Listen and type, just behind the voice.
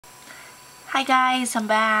Hi guys, I'm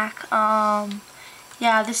back.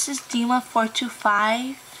 Yeah, this is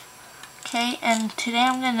Dima425. Okay, and today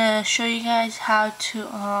I'm gonna show you guys how to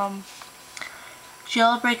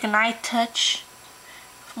jailbreak an itouch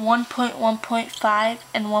 1.1.5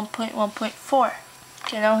 and 1.1.4.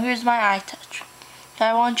 Okay, now here's my itouch. Okay,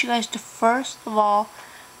 I want you guys to first of all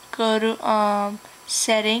go to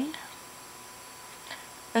setting,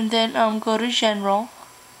 and then go to general,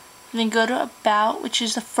 and then go to about, which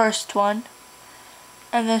is the first one,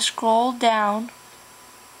 and then scroll down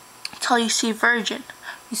until you see version.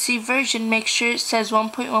 You see version, make sure it says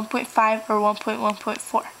 1.1.5 or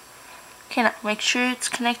 1.1.4. Okay, now make sure it's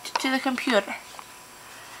connected to the computer.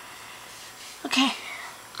 Okay,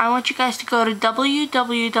 I want you guys to go to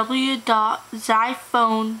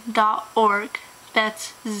www.ziphone.org.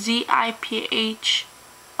 That's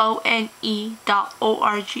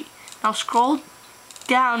ziphone.org. Now scroll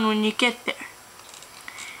down when you get there.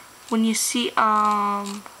 When you see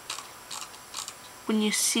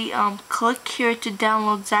click here to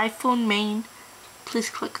download Xiphone main, please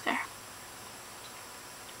click there.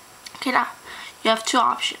 Okay, now you have two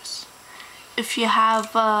options. If you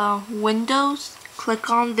have Windows, click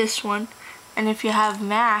on this one, and if you have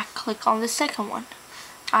Mac, click on the second one.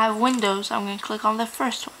 I have Windows, I'm going to click on the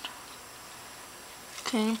first one.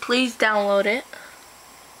 Okay, please download it,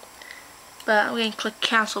 but I'm going to click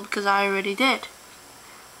cancel because I already did.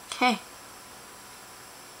 Okay.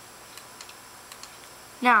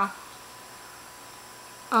 Now,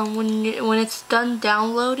 when it's done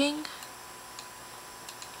downloading,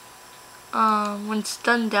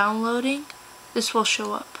 this will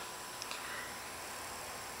show up.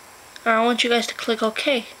 And I want you guys to click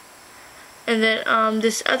OK, and then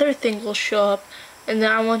this other thing will show up, and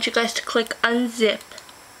then I want you guys to click unzip.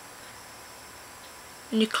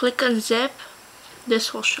 When you click unzip,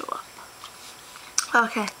 this will show up.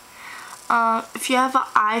 Okay. If you have an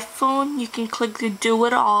iPhone, you can click the do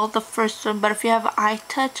it all, the first one, but if you have an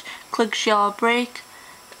itouch, click jailbreak.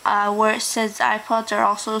 Where it says iPods are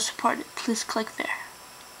also supported, please click there.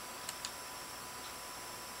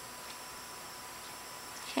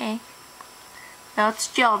 Okay, now it's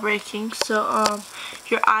jailbreaking, so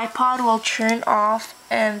your iPod will turn off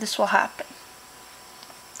and this will happen.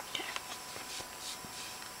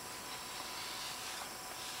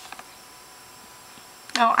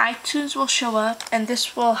 Now iTunes will show up, and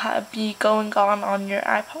this will be going on your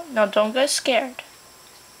iPod. Now don't get scared.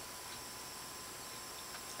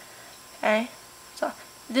 Okay, so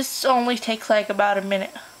this only takes like about a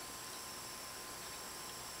minute.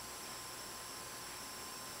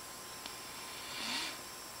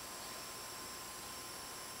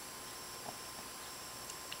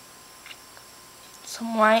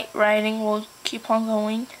 Some white writing will keep on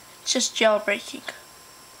going. It's just jailbreaking.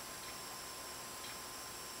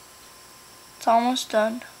 It's almost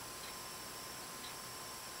done.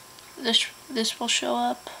 This will show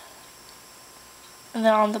up, and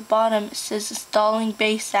then on the bottom it says installing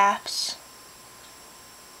base apps.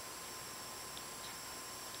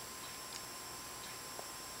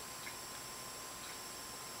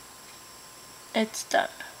 It's done.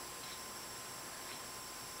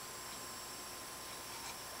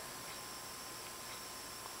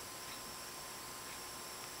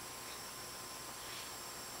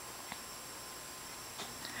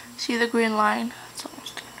 See the green line? It's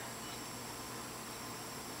almost done.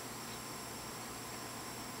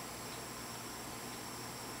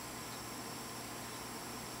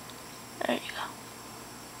 There you go.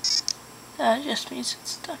 That just means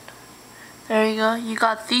it's done. There you go. You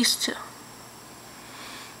got these two.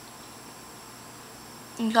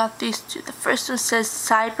 You got these two. The first one says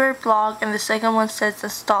Cyber Blog, and the second one says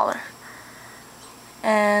Installer.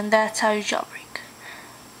 And that's how you jailbreak.